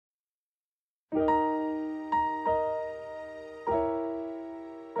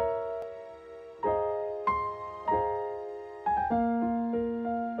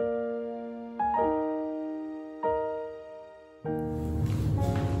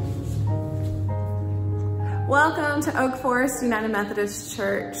Welcome to Oak Forest United Methodist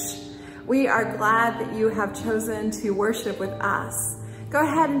Church. We are glad that you have chosen to worship with us. Go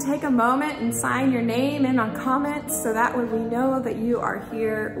ahead and take a moment and sign your name in on comments so that way we know that you are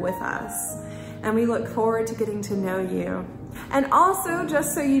here with us. And we look forward to getting to know you. And also,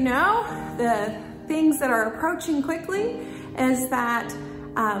 just so you know, the things that are approaching quickly is that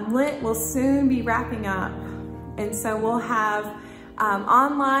Lent will soon be wrapping up. And so we'll have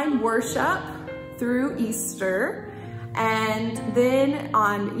online worship through Easter. And then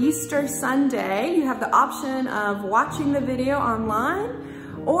on Easter Sunday, you have the option of watching the video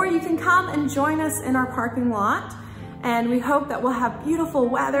online, or you can come and join us in our parking lot. And we hope that we'll have beautiful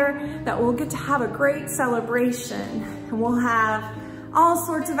weather, that we'll get to have a great celebration. And we'll have all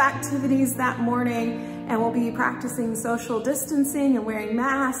sorts of activities that morning, and we'll be practicing social distancing and wearing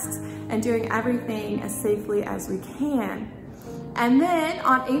masks and doing everything as safely as we can. And then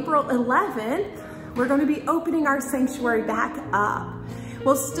on April 11th, we're going to be opening our sanctuary back up.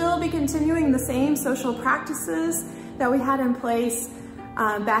 We'll still be continuing the same social practices that we had in place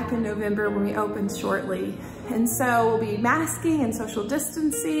back in November when we opened shortly. And so we'll be masking and social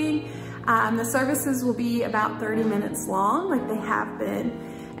distancing. The services will be about 30 minutes long, like they have been.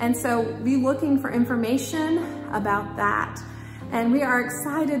 And so be looking for information about that. And we are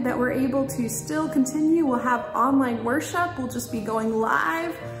excited that we're able to still continue. We'll have online worship. We'll just be going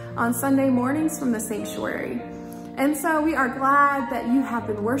live on Sunday mornings from the sanctuary. And so we are glad that you have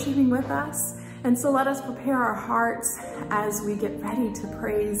been worshiping with us. And so let us prepare our hearts as we get ready to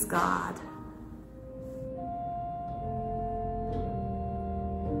praise God.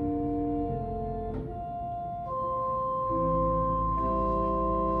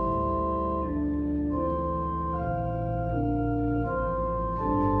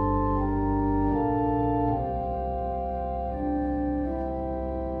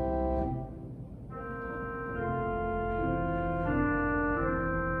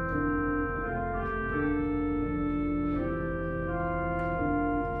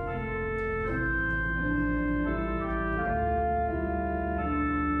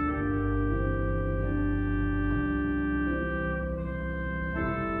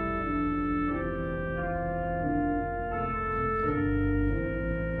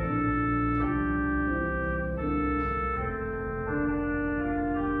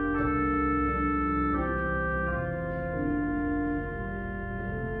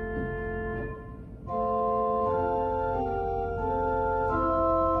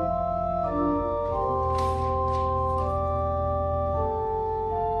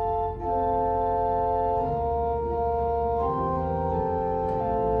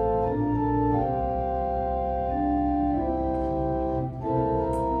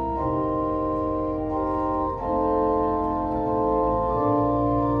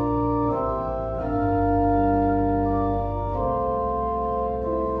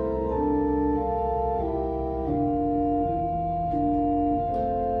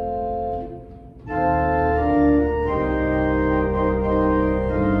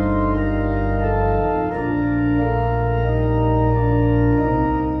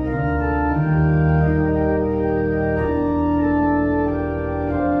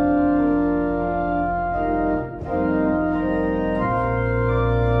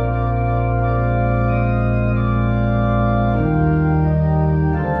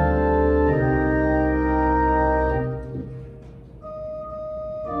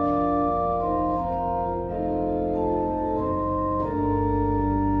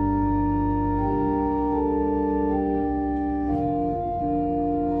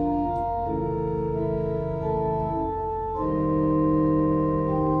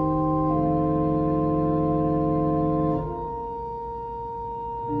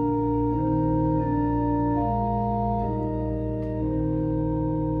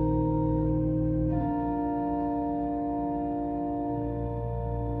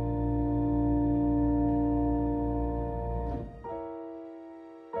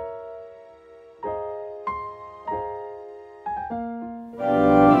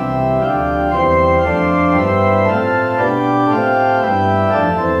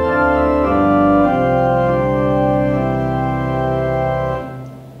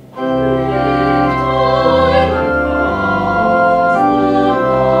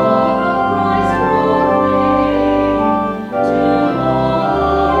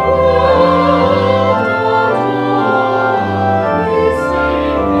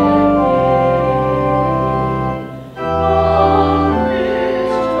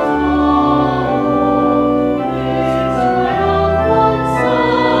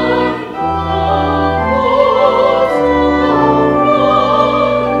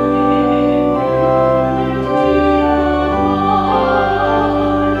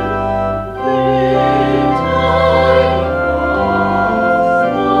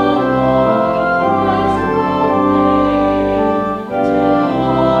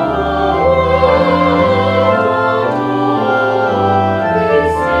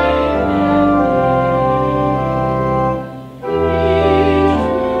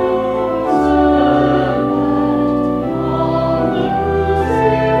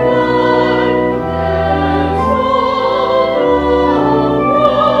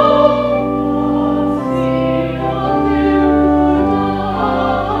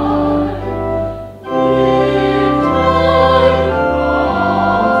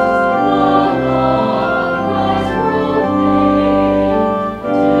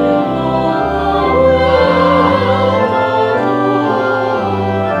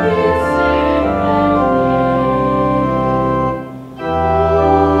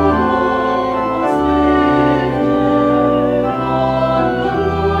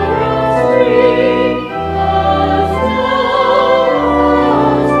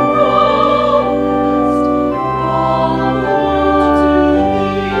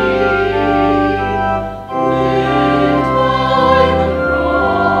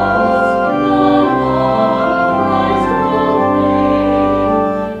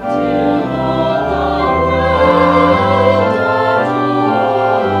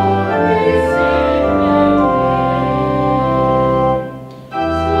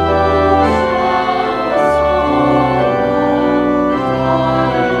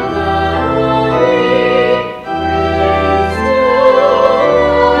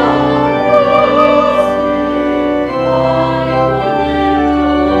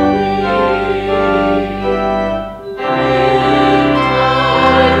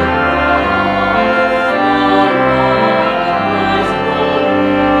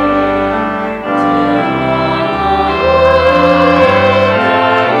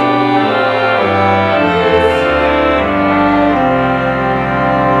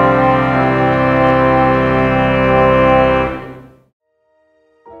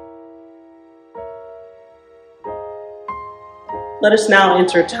 Let us now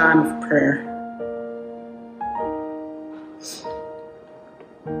enter a time of prayer.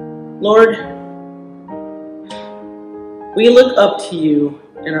 Lord, we look up to you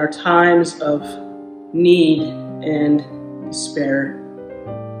in our times of need and despair.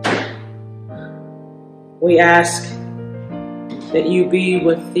 We ask that you be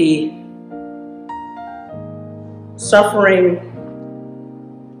with the suffering.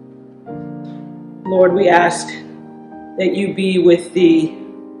 Lord, we ask that you be with the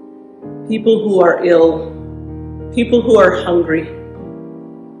people who are ill, people who are hungry.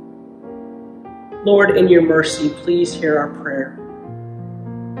 Lord, in your mercy, please hear our prayer.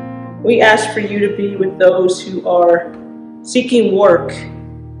 We ask for you to be with those who are seeking work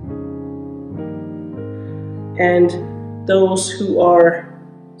and those who are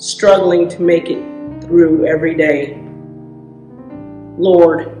struggling to make it through every day.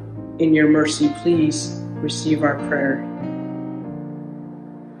 Lord, in your mercy, please receive our prayer.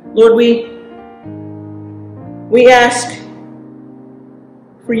 Lord, we ask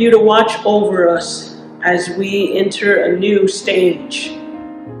for you to watch over us as we enter a new stage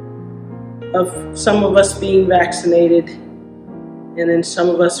of some of us being vaccinated and then some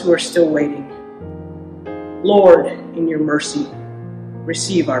of us who are still waiting. Lord, in your mercy,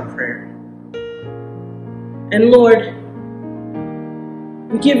 receive our prayer. And Lord,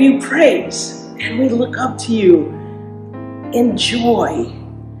 we give you praise and we look up to you in joy,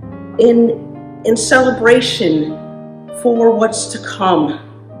 in celebration for what's to come.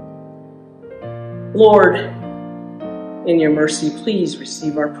 Lord, in your mercy, please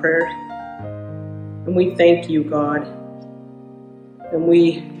receive our prayer. And we thank you, God. And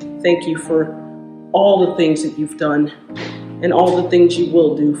we thank you for all the things that you've done and all the things you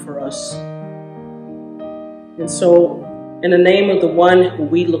will do for us. And so, in the name of the one who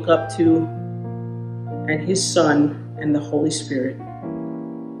we look up to and his Son and the Holy Spirit,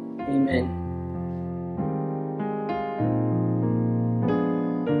 amen.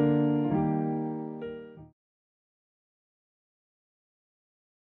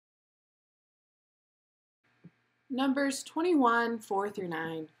 Numbers 21,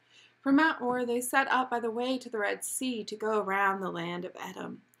 4-9. From Mount Or they set out by the way to the Red Sea to go around the land of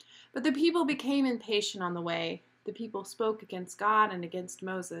Edom. But the people became impatient on the way. The people spoke against God and against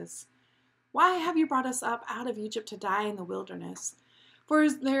Moses. Why have you brought us up out of Egypt to die in the wilderness? For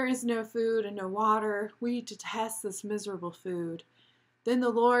there is no food and no water. We detest this miserable food. Then the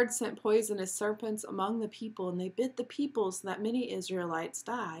Lord sent poisonous serpents among the people, and they bit the people so that many Israelites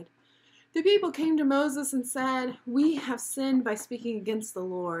died. The people came to Moses and said, "We have sinned by speaking against the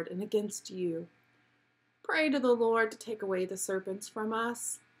Lord and against you. Pray to the Lord to take away the serpents from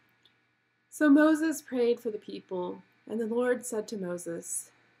us." So Moses prayed for the people, and the Lord said to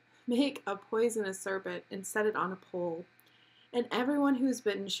Moses, "Make a poisonous serpent and set it on a pole, and everyone who is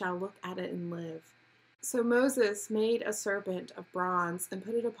bitten shall look at it and live." So Moses made a serpent of bronze and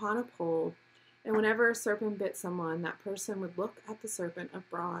put it upon a pole, and whenever a serpent bit someone, that person would look at the serpent of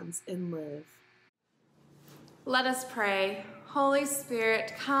bronze and live. Let us pray. Holy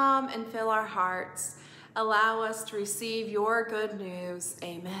Spirit, come and fill our hearts. Allow us to receive your good news.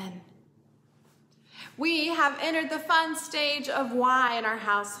 Amen. We have entered the fun stage of why in our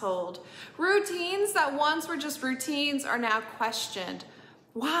household. Routines that once were just routines are now questioned.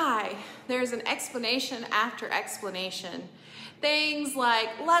 Why? There's an explanation after explanation. Things like,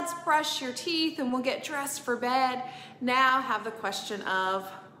 let's brush your teeth and we'll get dressed for bed, now have the question of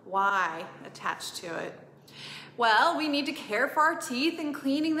why attached to it. Well, we need to care for our teeth and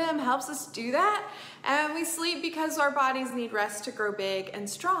cleaning them helps us do that. And we sleep because our bodies need rest to grow big and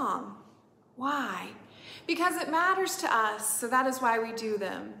strong. Why? Because it matters to us, so that is why we do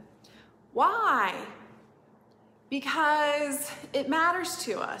them. Why? Because it matters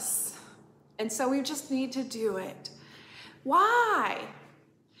to us, and so we just need to do it. Why?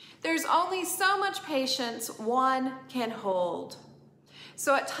 There's only so much patience one can hold.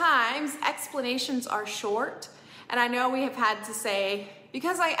 So at times, explanations are short, and I know we have had to say,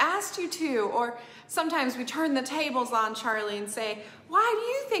 "Because I asked you to," or sometimes we turn the tables on Charlie and say, "Why do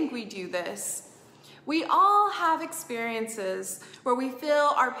you think we do this?" We all have experiences where we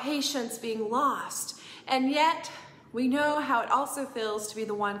feel our patience being lost, and yet we know how it also feels to be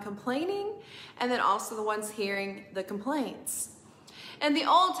the one complaining and then also the ones hearing the complaints. In the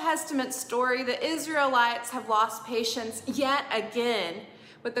Old Testament story, the Israelites have lost patience yet again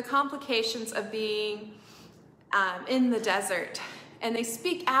with the complications of being in the desert, and they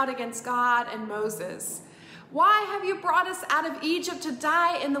speak out against God and Moses. "Why have you brought us out of Egypt to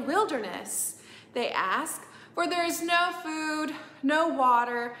die in the wilderness?" they ask, "for there is no food, no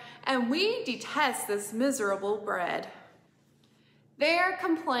water, and we detest this miserable bread." Their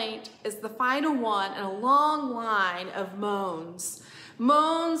complaint is the final one in a long line of moans.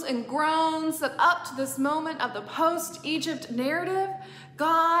 Moans and groans that up to this moment of the post-Egypt narrative,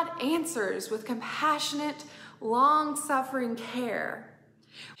 God answers with compassionate, long-suffering care.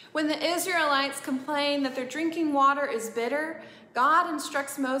 When the Israelites complain that their drinking water is bitter, God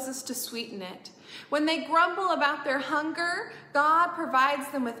instructs Moses to sweeten it. When they grumble about their hunger, God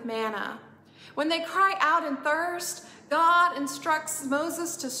provides them with manna. When they cry out in thirst, God instructs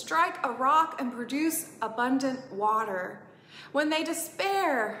Moses to strike a rock and produce abundant water. When they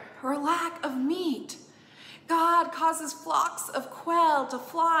despair or lack of meat, God causes flocks of quail to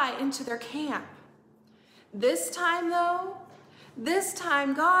fly into their camp. This time, though,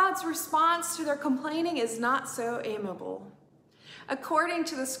 God's response to their complaining is not so amiable. According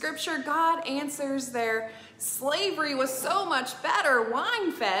to the scripture, God answers their slavery was so much better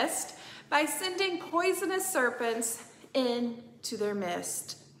wine fest by sending poisonous serpents into their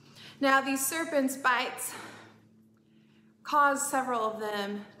midst. Now, these serpents' bites caused several of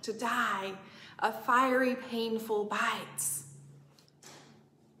them to die of fiery, painful bites.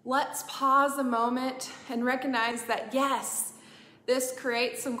 Let's pause a moment and recognize that, yes, this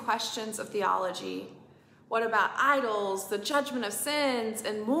creates some questions of theology. What about idols, the judgment of sins,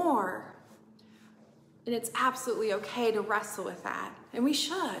 and more? And it's absolutely okay to wrestle with that, and we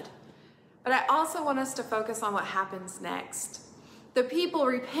should. But I also want us to focus on what happens next. The people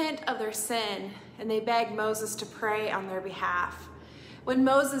repent of their sin, and they beg Moses to pray on their behalf. When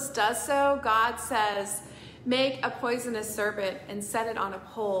Moses does so, God says, "Make a poisonous serpent and set it on a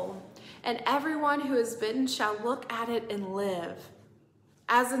pole, and everyone who is bitten shall look at it and live."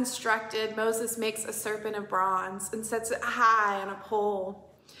 As instructed, Moses makes a serpent of bronze and sets it high on a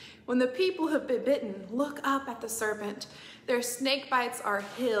pole. When the people who have been bitten look up at the serpent, their snake bites are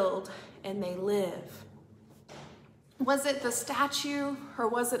healed and they live. Was it the statue or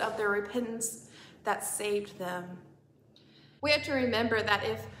was it of their repentance that saved them? We have to remember that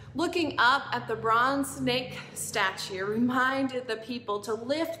if looking up at the bronze snake statue reminded the people to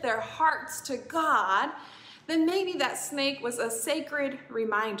lift their hearts to God, then maybe that snake was a sacred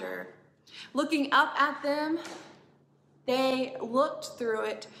reminder. Looking up at them, they looked through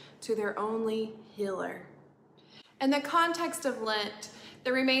it to their only healer. In the context of Lent,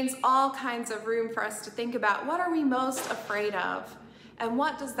 there remains all kinds of room for us to think about what are we most afraid of, and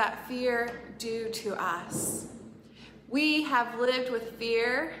what does that fear do to us? We have lived with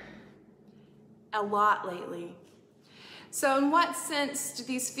fear a lot lately. So in what sense do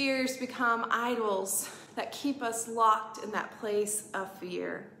these fears become idols that keep us locked in that place of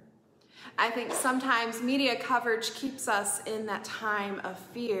fear? I think sometimes media coverage keeps us in that time of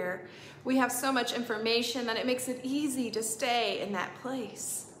fear. We have so much information that it makes it easy to stay in that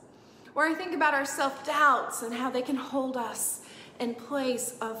place. Or I think about our self-doubts and how they can hold us in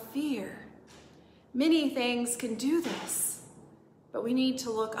place of fear. Many things can do this, but we need to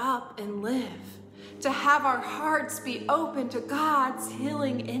look up and live, to have our hearts be open to God's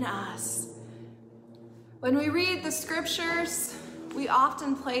healing in us. When we read the scriptures, we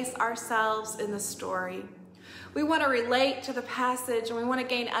often place ourselves in the story. We want to relate to the passage and we want to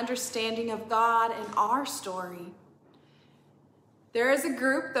gain understanding of God and our story. There is a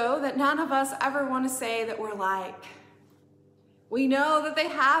group, though, that none of us ever want to say that we're like. We know that they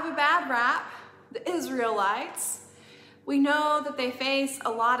have a bad rap, the Israelites. We know that they face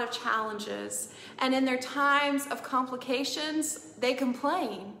a lot of challenges, and in their times of complications, they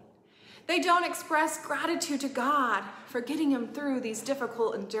complain. They don't express gratitude to God for getting them through these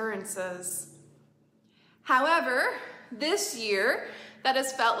difficult endurances. However, this year that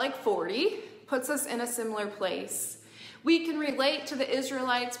has felt like 40 puts us in a similar place. We can relate to the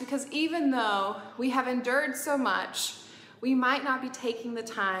Israelites because even though we have endured so much, we might not be taking the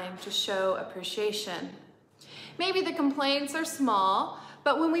time to show appreciation. Maybe the complaints are small,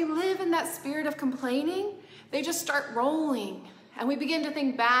 but when we live in that spirit of complaining, they just start rolling. And we begin to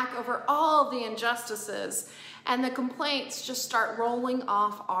think back over all the injustices, and the complaints just start rolling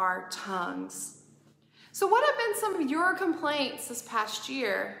off our tongues. So what have been some of your complaints this past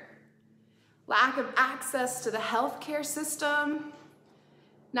year? Lack of access to the healthcare system,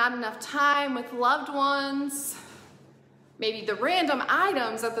 not enough time with loved ones, maybe the random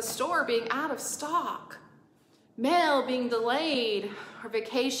items at the store being out of stock, mail being delayed, or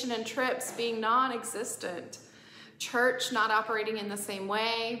vacation and trips being non-existent, church not operating in the same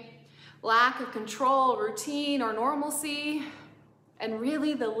way, lack of control, routine, or normalcy, and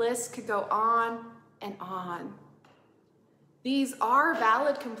really the list could go on and on. These are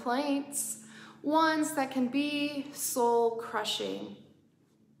valid complaints, ones that can be soul-crushing.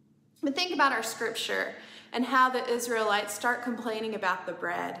 But think about our scripture and how the Israelites start complaining about the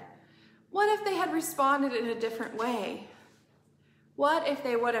bread. What if they had responded in a different way? What if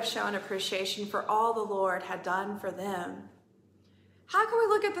they would have shown appreciation for all the Lord had done for them? How can we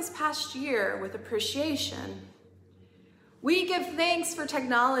look at this past year with appreciation? We give thanks for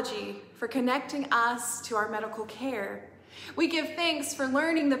technology, for connecting us to our medical care. We give thanks for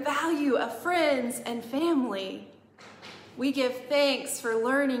learning the value of friends and family. We give thanks for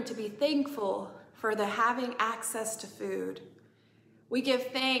learning to be thankful for the having access to food. We give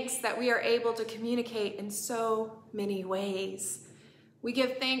thanks that we are able to communicate in so many ways. We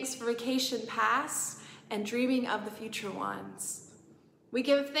give thanks for vacation past and dreaming of the future ones. We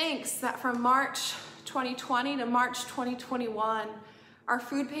give thanks that from March 2020 to March 2021, our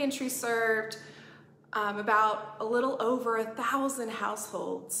food pantry served about a little over 1,000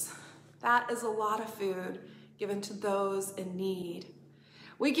 households. That is a lot of food given to those in need.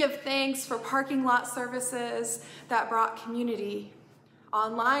 We give thanks for parking lot services that brought community,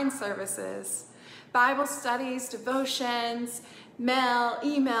 online services, Bible studies, devotions, mail,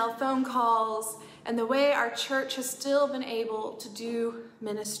 email, phone calls, and the way our church has still been able to do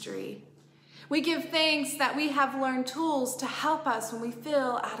ministry. We give thanks that we have learned tools to help us when we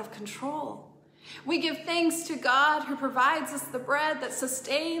feel out of control. We give thanks to God who provides us the bread that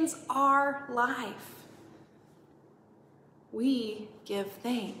sustains our life. We give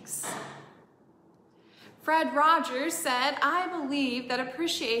thanks. Fred Rogers said, "I believe that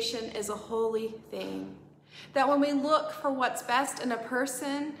appreciation is a holy thing, that when we look for what's best in a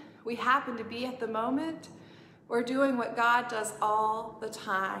person we happen to be at the moment, we're doing what God does all the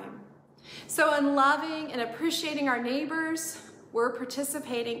time. So in loving and appreciating our neighbors, we're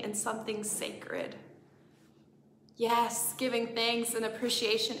participating in something sacred." Yes, giving thanks and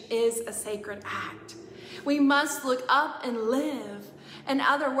appreciation is a sacred act. We must look up and live. In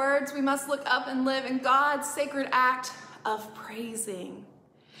other words, we must look up and live in God's sacred act of praising.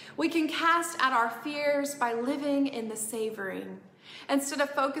 We can cast out our fears by living in the savoring. Instead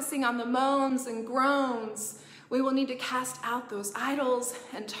of focusing on the moans and groans, we will need to cast out those idols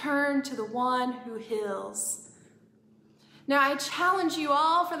and turn to the one who heals. Now, I challenge you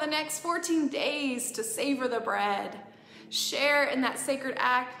all for the next 14 days to savor the bread. Share in that sacred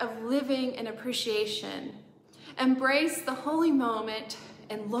act of living in appreciation. Embrace the holy moment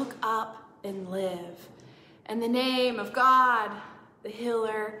and look up and live. In the name of God, the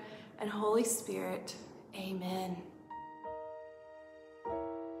healer, and Holy Spirit, amen. Jesus.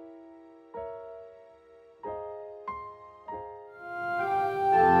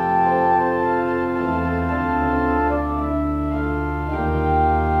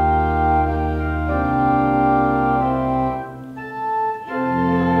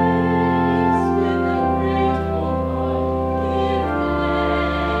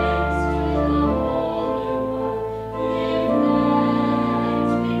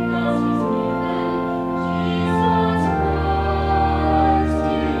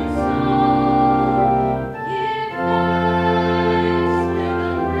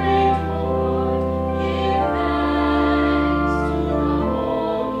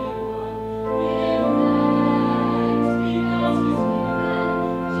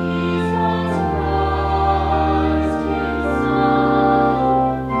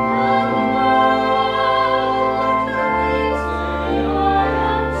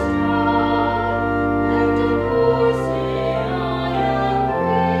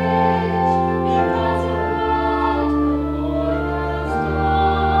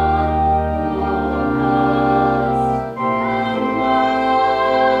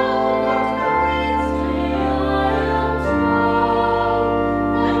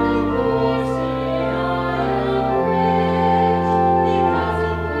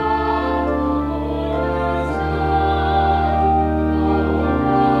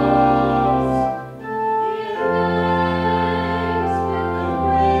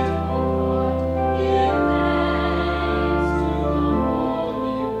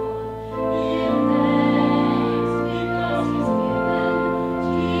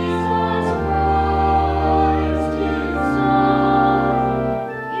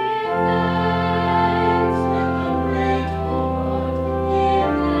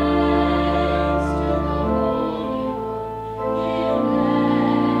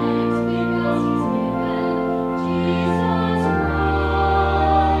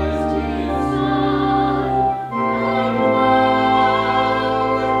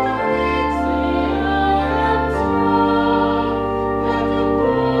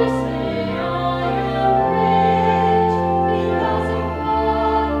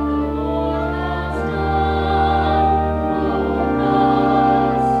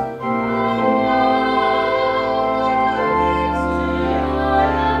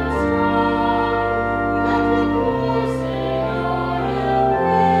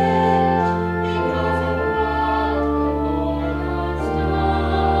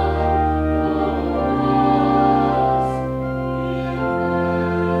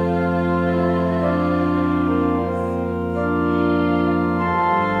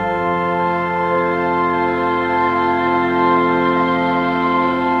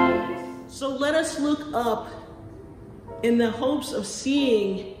 us look up in the hopes of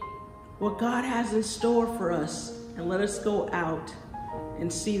seeing what God has in store for us, and let us go out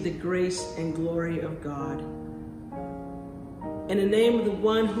and see the grace and glory of God. In the name of the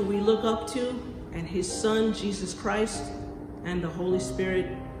one who we look up to, and his Son, Jesus Christ, and the Holy Spirit,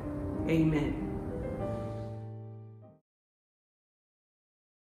 amen.